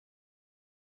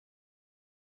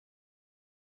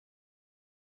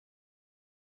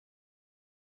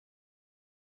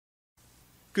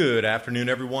Good afternoon,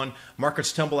 everyone.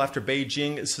 Markets tumble after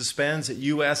Beijing suspends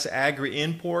U.S.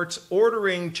 agri-imports,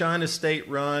 ordering China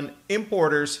state-run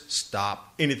importers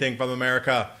stop anything from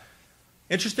America.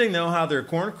 Interesting, though, how their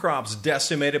corn crops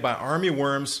decimated by army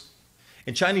worms.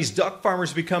 And Chinese duck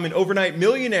farmers becoming overnight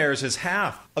millionaires as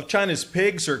half of China's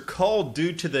pigs are culled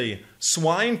due to the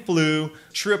swine flu,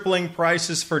 tripling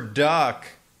prices for duck.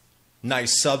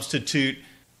 Nice substitute.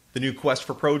 The new quest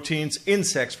for proteins,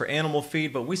 insects for animal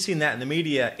feed, but we've seen that in the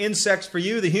media. Insects for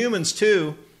you, the humans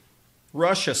too.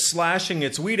 Russia slashing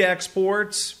its wheat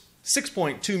exports,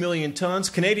 6.2 million tons.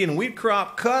 Canadian wheat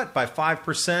crop cut by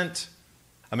 5%.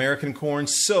 American corn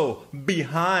so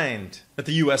behind that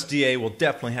the USDA will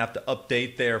definitely have to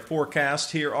update their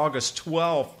forecast here August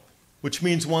 12th, which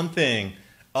means one thing,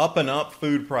 up and up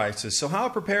food prices. So how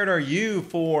prepared are you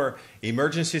for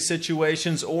emergency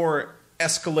situations or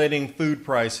escalating food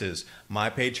prices? My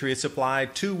Patriot Supply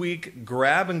 2-week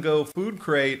grab-and-go food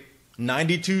crate,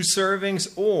 92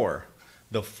 servings, or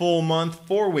the full month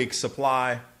 4-week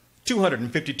supply,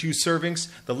 252 servings.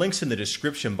 The link's in the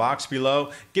description box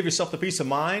below. Give yourself the peace of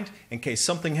mind in case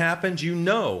something happens. You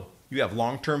know you have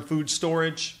long-term food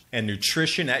storage and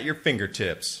nutrition at your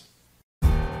fingertips.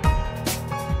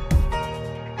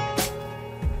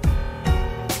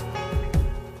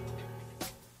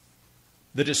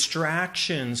 The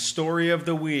distraction story of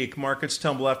the week. Markets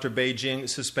tumble after Beijing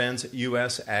suspends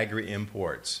U.S.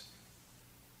 agri-imports.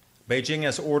 Beijing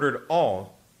has ordered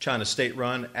all China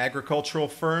state-run agricultural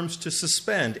firms to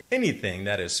suspend anything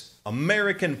that is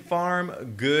American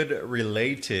farm good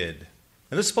related.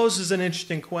 And this poses an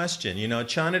interesting question. You know,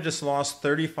 China just lost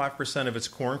 35% of its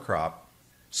corn crop.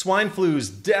 Swine flu's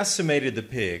decimated the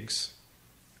pigs.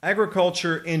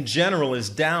 Agriculture in general is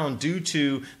down due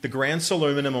to the grand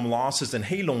solar minimum losses in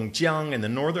Heilongjiang in the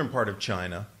northern part of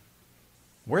China.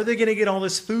 Where are they going to get all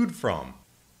this food from?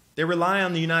 They rely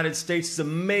on the United States as a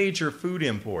major food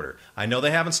importer. I know they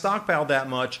haven't stockpiled that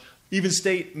much. Even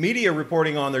state media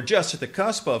reporting on they're just at the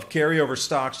cusp of carryover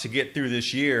stocks to get through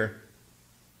this year.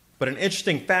 But an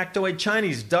interesting factoid,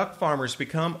 Chinese duck farmers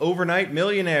become overnight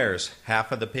millionaires.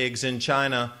 Half of the pigs in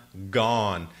China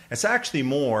gone. It's actually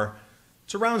more.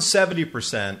 It's around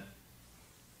 70%.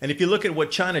 And if you look at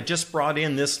what China just brought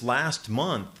in this last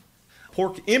month,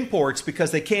 pork imports,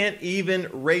 because they can't even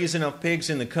raise enough pigs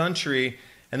in the country,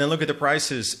 and then look at the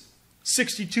prices,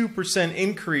 62%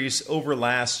 increase over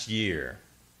last year.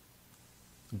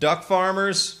 Duck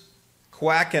farmers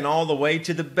quacking all the way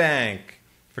to the bank.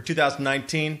 For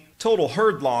 2019, total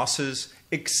herd losses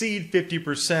exceed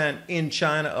 50% in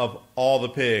China of all the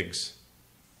pigs.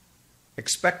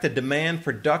 Expect the demand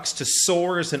for ducks to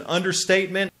soar is an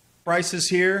understatement. Prices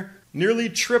here nearly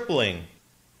tripling.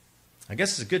 I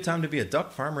guess it's a good time to be a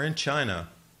duck farmer in China.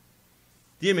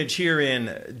 The image here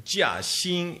in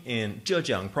Jiaxing in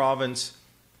Zhejiang province.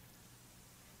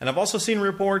 And I've also seen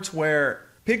reports where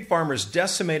pig farmers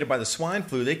decimated by the swine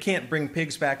flu, they can't bring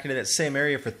pigs back into that same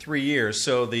area for 3 years.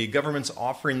 So the government's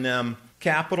offering them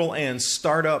capital and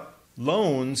startup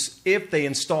loans if they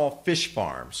install fish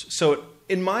farms. So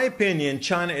in my opinion,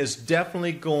 China is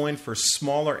definitely going for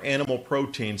smaller animal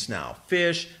proteins now.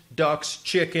 Fish, ducks,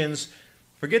 chickens.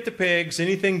 Forget the pigs.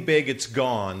 Anything big, it's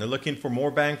gone. They're looking for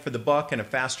more bang for the buck and a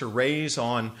faster raise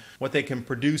on what they can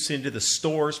produce into the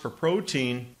stores for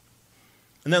protein.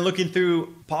 And then looking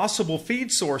through possible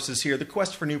feed sources here, the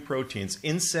quest for new proteins.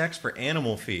 Insects for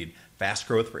animal feed. Fast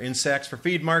growth for insects for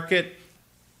feed market.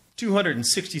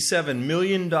 $267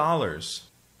 million.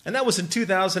 And that was in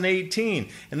 2018.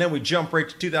 And then we jump right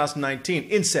to 2019.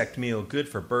 Insect meal, good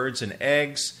for birds and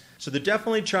eggs. So they're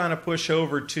definitely trying to push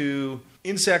over to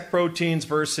insect proteins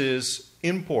versus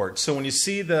imports. So when you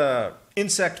see the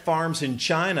insect farms in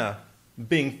China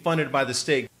being funded by the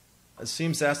state, it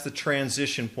seems that's the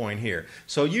transition point here.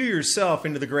 So you yourself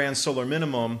into the grand solar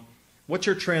minimum, what's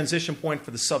your transition point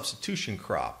for the substitution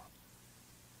crop?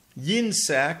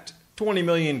 Yinsect, 20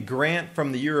 million grant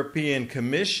from the European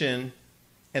Commission,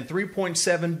 and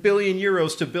 3.7 billion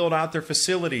euros to build out their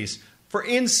facilities for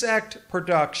insect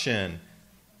production.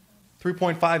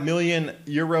 3.5 million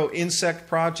euro insect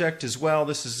project as well.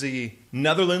 This is the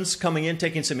Netherlands coming in,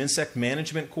 taking some insect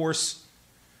management course.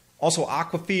 Also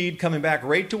aquafeed coming back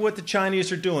right to what the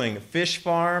Chinese are doing. Fish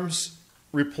farms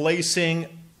replacing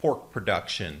pork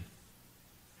production.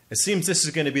 It seems this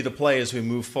is going to be the play as we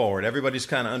move forward. Everybody's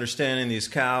kind of understanding these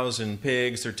cows and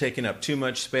pigs. They're taking up too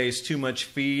much space, too much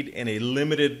feed in a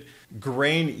limited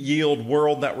grain yield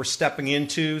world that we're stepping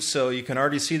into. So you can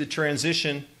already see the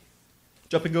transition.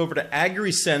 Jumping over to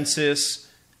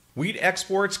agri-census, wheat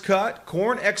exports cut,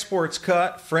 corn exports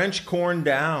cut, French corn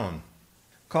down.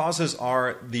 Causes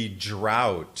are the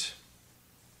drought.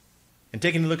 And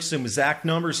taking a look at some exact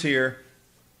numbers here,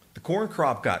 the corn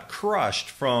crop got crushed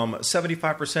from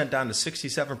 75% down to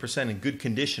 67% in good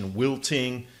condition,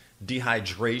 wilting,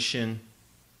 dehydration.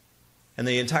 And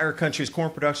the entire country's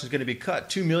corn production is going to be cut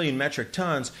 2 million metric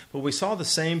tons. But we saw the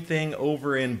same thing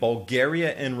over in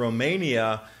Bulgaria and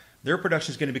Romania. Their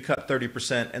production is going to be cut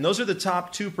 30%. And those are the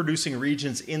top two producing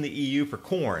regions in the EU for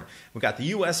corn. We've got the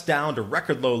U.S. down to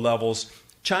record low levels,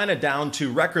 China down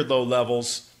to record low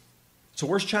levels. So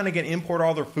where's China going to import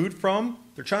all their food from?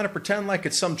 They're trying to pretend like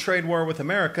it's some trade war with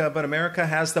America, but America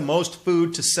has the most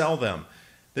food to sell them.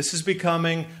 This is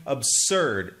becoming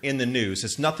absurd in the news.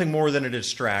 It's nothing more than a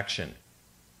distraction.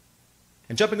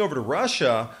 And jumping over to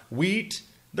Russia, wheat,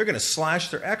 they're going to slash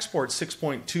their exports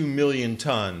 6.2 million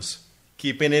tons.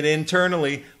 Keeping it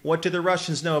internally, what do the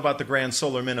Russians know about the grand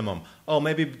solar minimum? Oh,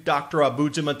 maybe Dr.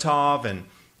 Abujamatov and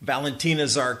Valentina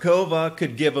Zarkova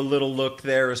could give a little look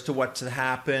there as to what to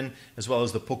happen, as well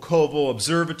as the Pulkovo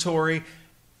Observatory.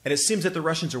 And it seems that the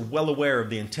Russians are well aware of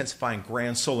the intensifying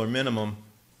grand solar minimum.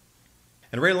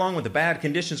 And right along with the bad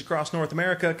conditions across North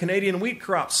America, Canadian wheat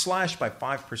crops slashed by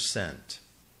 5%.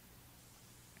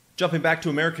 Jumping back to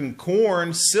American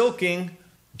corn, silking.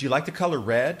 Do you like the color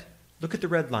red? Look at the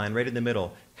red line right in the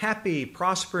middle. Happy,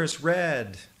 prosperous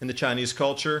red in the Chinese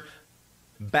culture.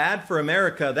 Bad for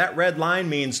America, that red line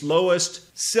means lowest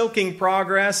silking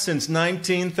progress since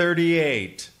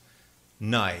 1938.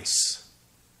 Nice.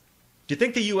 Do you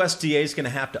think the USDA is going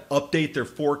to have to update their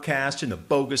forecast and the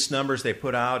bogus numbers they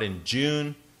put out in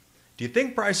June? Do you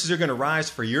think prices are going to rise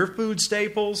for your food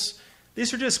staples?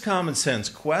 These are just common sense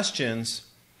questions.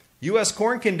 U.S.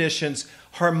 corn conditions,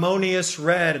 harmonious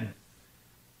red.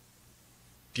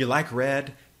 Do you like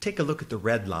red? Take a look at the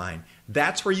red line.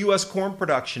 That's where U.S. corn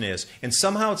production is. And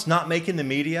somehow it's not making the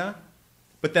media.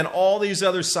 But then all these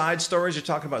other side stories are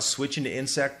talking about switching to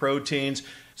insect proteins,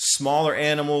 smaller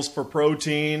animals for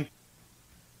protein.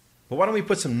 But why don't we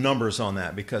put some numbers on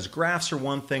that? Because graphs are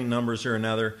one thing, numbers are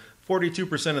another.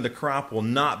 42% of the crop will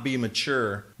not be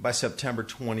mature by September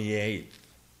 28th.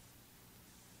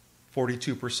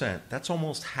 42%. That's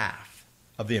almost half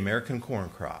of the American corn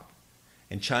crop.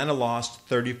 And China lost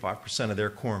 35% of their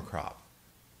corn crop.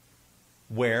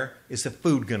 Where is the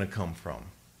food going to come from?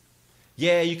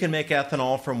 Yeah, you can make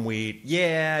ethanol from wheat.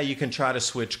 Yeah, you can try to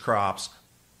switch crops.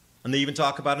 And they even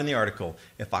talk about in the article,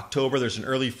 if October there's an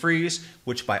early freeze,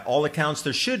 which by all accounts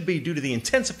there should be due to the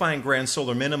intensifying grand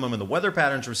solar minimum and the weather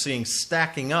patterns we're seeing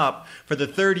stacking up for the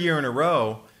third year in a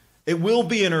row, it will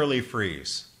be an early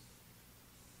freeze.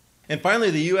 And finally,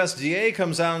 the USDA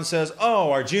comes out and says,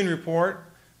 oh, our June report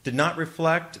did not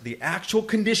reflect the actual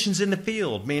conditions in the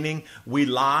field, meaning we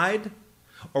lied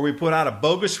or we put out a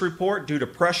bogus report due to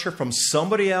pressure from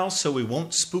somebody else so we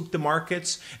won't spook the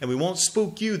markets and we won't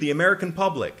spook you, the American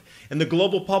public and the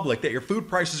global public, that your food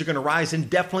prices are going to rise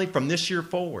indefinitely from this year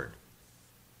forward.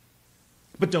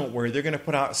 But don't worry, they're going to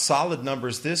put out solid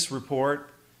numbers this report,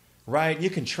 right? You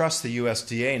can trust the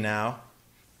USDA now.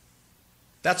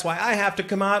 That's why I have to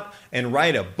come out and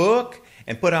write a book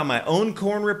and put out my own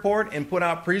corn report and put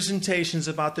out presentations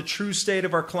about the true state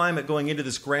of our climate going into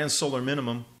this grand solar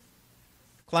minimum.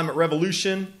 Climate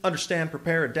revolution, understand,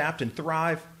 prepare, adapt, and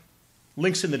thrive.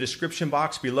 Links in the description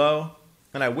box below.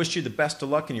 And I wish you the best of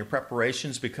luck in your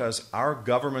preparations, because our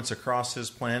governments across this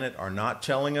planet are not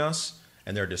telling us,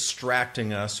 and they're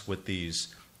distracting us with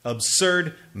these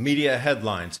absurd media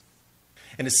headlines.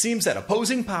 And it seems that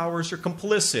opposing powers are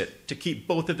complicit to keep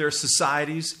both of their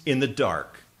societies in the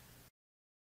dark.